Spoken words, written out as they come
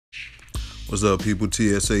What's up, people?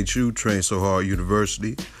 TSHU, Train So Hard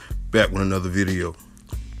University, back with another video.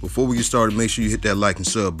 Before we get started, make sure you hit that like and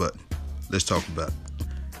sub button. Let's talk about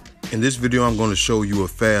it. In this video, I'm going to show you a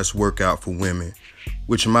fast workout for women,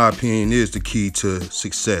 which in my opinion is the key to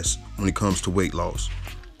success when it comes to weight loss.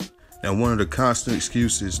 Now, one of the constant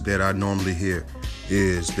excuses that I normally hear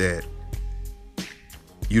is that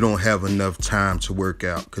you don't have enough time to work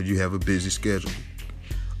out because you have a busy schedule.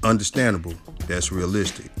 Understandable, that's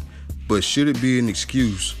realistic. But should it be an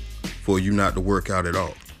excuse for you not to work out at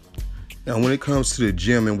all? Now, when it comes to the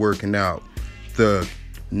gym and working out, the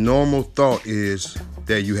normal thought is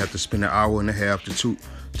that you have to spend an hour and a half to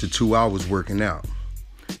two hours working out.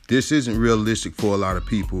 This isn't realistic for a lot of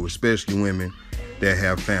people, especially women that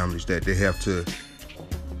have families that they have to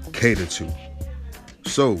cater to.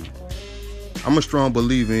 So, I'm a strong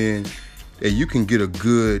believer in that you can get a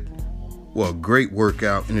great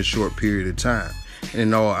workout in a short period of time. And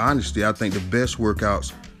in all honesty, I think the best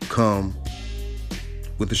workouts come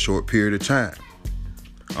with a short period of time.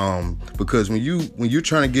 Because when you're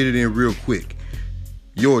trying to get it in real quick,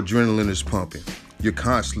 your adrenaline is pumping. You're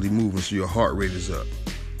constantly moving, so your heart rate is up.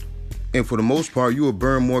 And for the most part, you will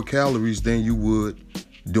burn more calories than you would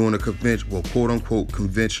doing a quote-unquote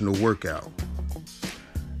conventional workout.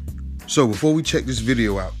 So before we check this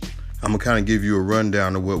video out, I'm gonna kind of give you a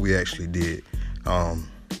rundown of what we actually did.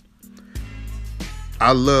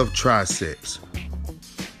 I love triceps.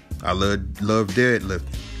 I love deadlifting.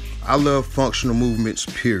 I love functional movements,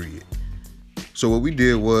 period. So what we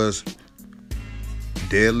did was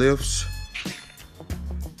deadlifts,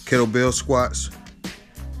 kettlebell squats,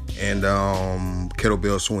 and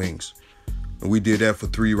kettlebell swings. And we did that for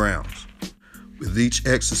 3 rounds. With each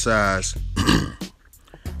exercise,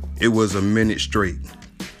 it was a minute straight.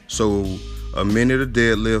 So a minute of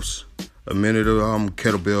deadlifts, a minute of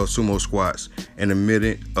kettlebell sumo squats, and a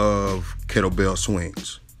minute of kettlebell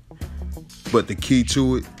swings. But the key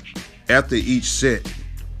to it, after each set,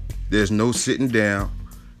 there's no sitting down,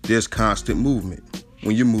 there's constant movement.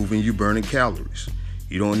 When you're moving, you're burning calories.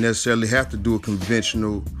 You don't necessarily have to do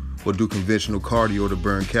conventional cardio to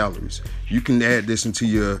burn calories. You can add this into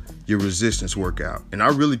your resistance workout. And I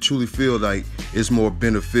really truly feel like it's more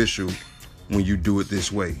beneficial when you do it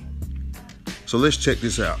this way. So let's check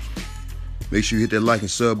this out. Make sure you hit that like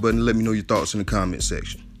and sub button and let me know your thoughts in the comment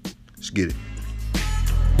section. Let's get it.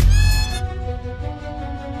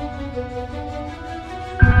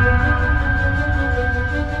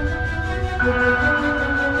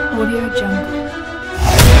 Audio Jungle.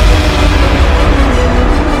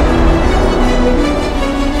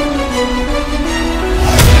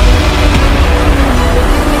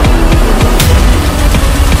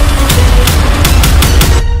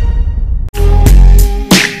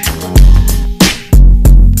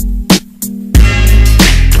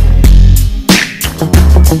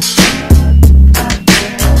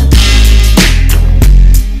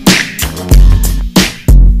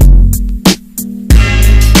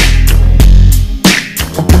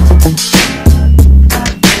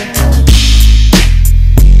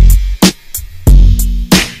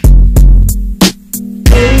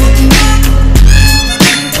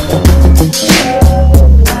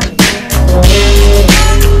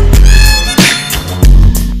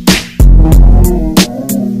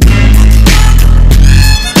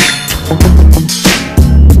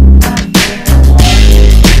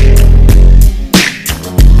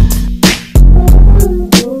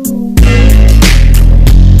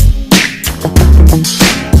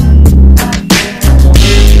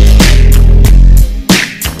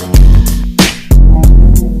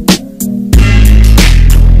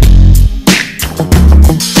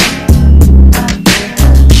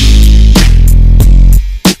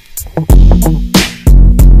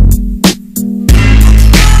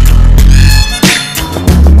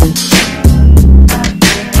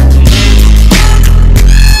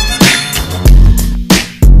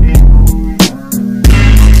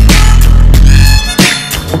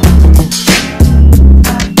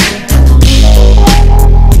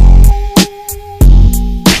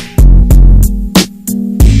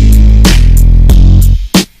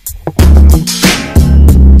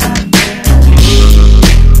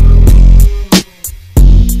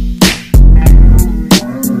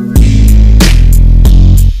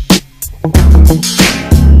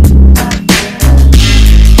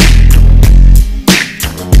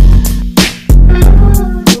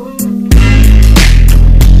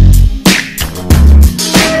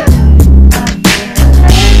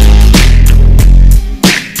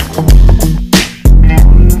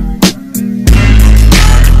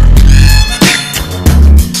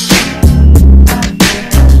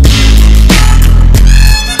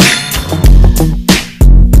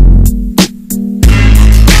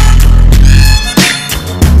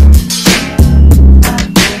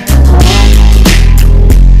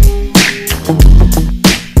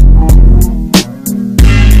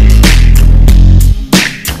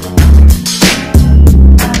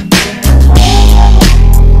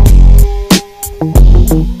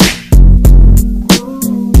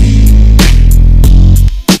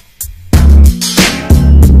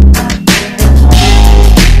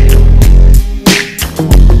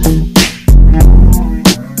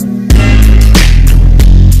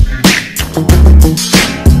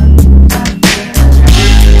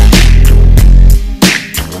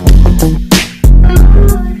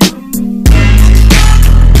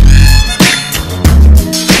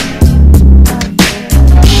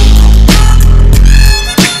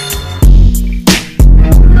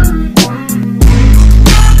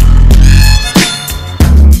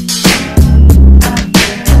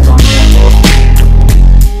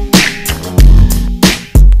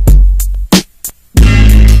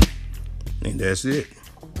 that's it.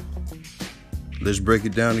 Let's break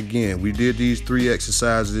it down again. We did these 3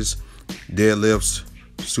 exercises: deadlifts,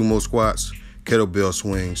 sumo squats, kettlebell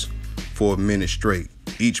swings for a minute straight.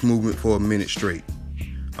 Each movement for a minute straight.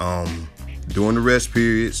 During the rest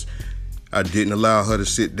periods, I didn't allow her to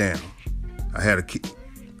sit down. I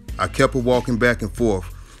kept her walking back and forth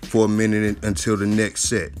for a minute until the next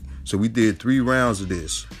set. So we did 3 rounds of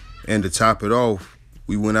this. And to top it off,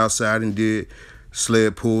 we went outside and did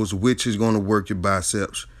sled pulls, which is going to work your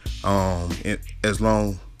biceps, along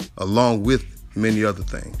with many other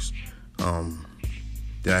things. Then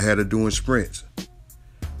I had her doing sprints.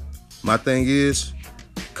 My thing is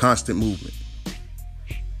constant movement.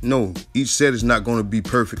 No, each set is not going to be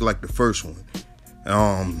perfect like the first one.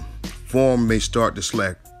 Form may start to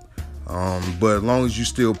slack, but as long as you're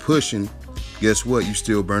still pushing, guess what? You're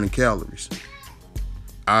still burning calories.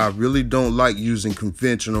 I really don't like using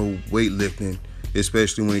conventional weightlifting,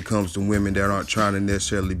 especially when it comes to women that aren't trying to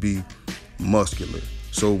necessarily be muscular.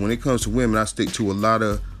 So when it comes to women, I stick to a lot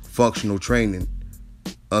of functional training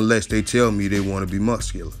unless they tell me they want to be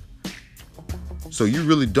muscular. So you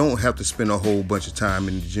really don't have to spend a whole bunch of time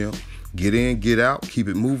in the gym. Get in, get out, keep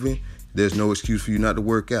it moving. There's no excuse for you not to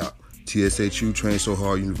work out. TSHU, Train So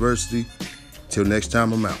Hard University. Till next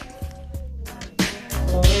time, I'm out.